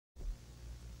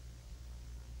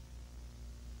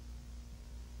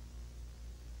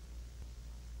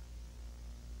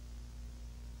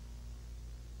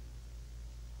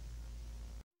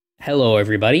Hello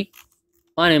everybody,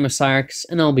 my name is Cyrix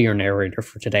and I'll be your narrator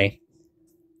for today.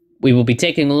 We will be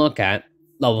taking a look at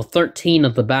level 13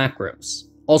 of the Backrooms,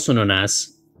 also known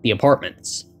as the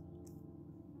Apartments.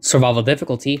 Survival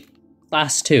difficulty,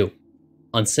 Class 2,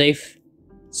 Unsafe,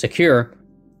 Secure,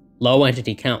 Low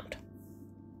Entity Count.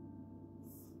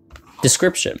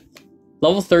 Description: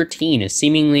 Level 13 is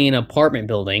seemingly an apartment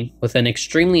building with an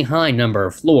extremely high number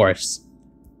of floors.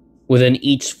 Within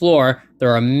each floor,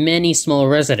 there are many small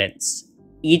residents,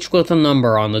 each with a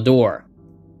number on the door.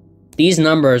 These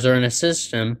numbers are in a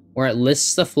system where it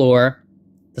lists the floor,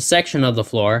 the section of the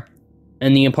floor,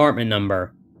 and the apartment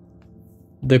number.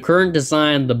 The current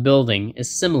design of the building is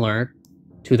similar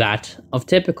to that of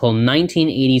typical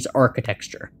 1980s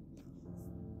architecture.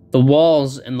 The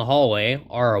walls in the hallway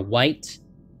are white,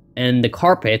 and the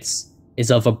carpets is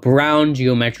of a brown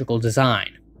geometrical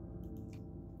design.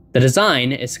 The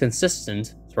design is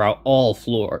consistent throughout all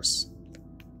floors.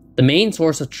 The main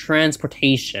source of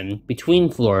transportation between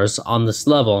floors on this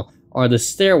level are the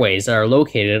stairways that are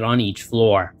located on each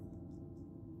floor.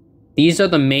 These are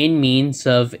the main means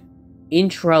of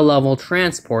intra-level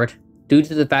transport due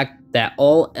to the fact that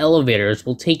all elevators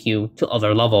will take you to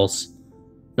other levels,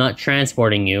 not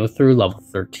transporting you through level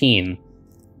 13.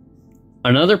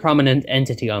 Another prominent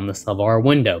entity on this level are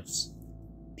windows.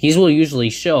 These will usually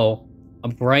show a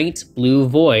bright blue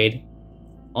void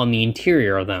on the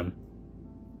interior of them,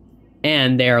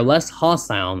 and they are less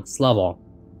hostile on this level.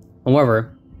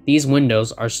 However, these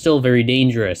windows are still very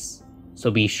dangerous,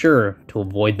 so be sure to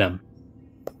avoid them.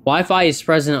 Wi-Fi is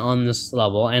present on this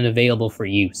level and available for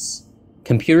use.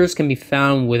 Computers can be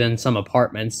found within some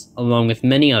apartments along with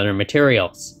many other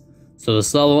materials, so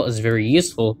this level is very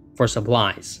useful for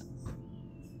supplies.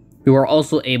 You are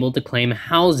also able to claim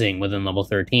housing within level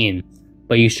 13,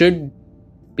 but you should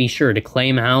be sure to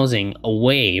claim housing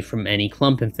away from any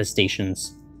clump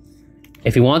infestations.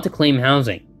 If you want to claim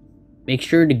housing, make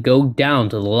sure to go down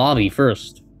to the lobby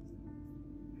first.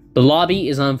 The lobby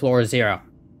is on floor 0.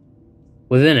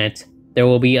 Within it, there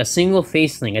will be a single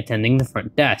faceling attending the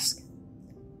front desk.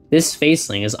 This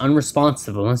faceling is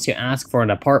unresponsive unless you ask for an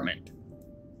apartment.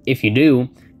 If you do,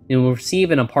 you will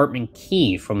receive an apartment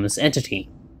key from this entity.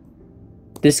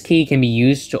 This key can be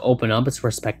used to open up its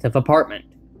respective apartment,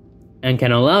 and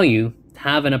can allow you to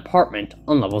have an apartment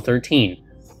on level 13.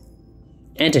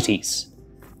 Entities.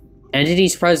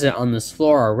 Entities present on this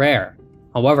floor are rare.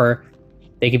 However,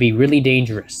 they can be really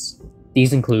dangerous.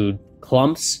 These include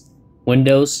clumps,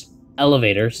 windows,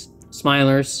 elevators,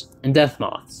 smilers, and death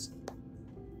moths.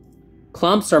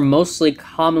 Clumps are mostly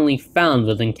commonly found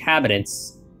within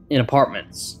cabinets in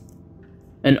apartments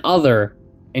and other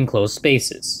enclosed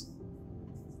spaces.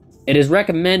 It is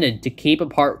recommended to keep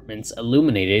apartments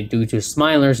illuminated due to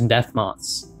smilers and death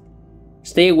moths.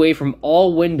 Stay away from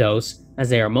all windows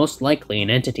as they are most likely an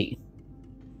entity.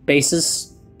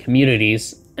 Bases,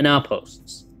 communities, and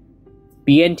outposts.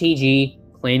 BNTG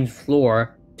claimed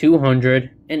floor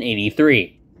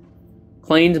 283.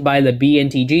 Claimed by the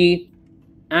BNTG,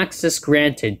 access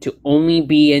granted to only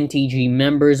BNTG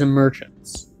members and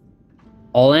merchants.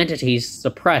 All entities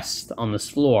suppressed on this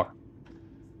floor.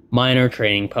 Minor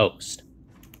trading post.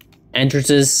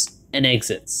 Entrances and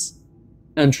exits.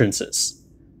 Entrances.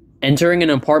 Entering an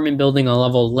apartment building on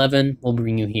level 11 will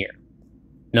bring you here.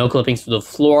 No clipping through the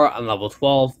floor on level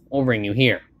 12 will bring you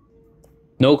here.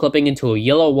 No clipping into a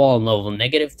yellow wall on level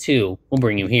 -2 will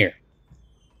bring you here.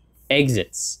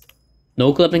 Exits.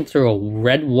 No clipping through a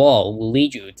red wall will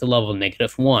lead you to level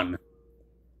 -1.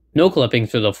 No clipping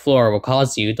through the floor will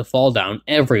cause you to fall down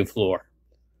every floor.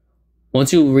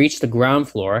 Once you reach the ground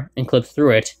floor and clip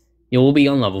through it, you will be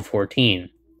on level 14.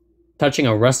 Touching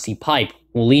a rusty pipe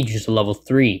will lead you to level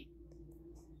 3.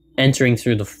 Entering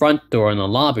through the front door in the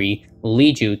lobby will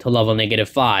lead you to level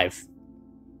 -5.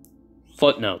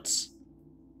 Footnotes.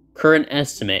 Current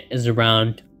estimate is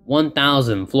around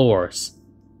 1,000 floors.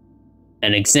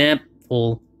 An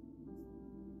example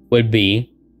would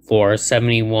be floor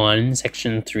 71,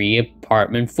 section 3,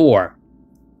 apartment 4.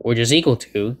 Which is equal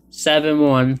to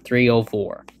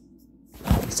 71304.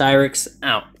 Cyrix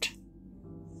out.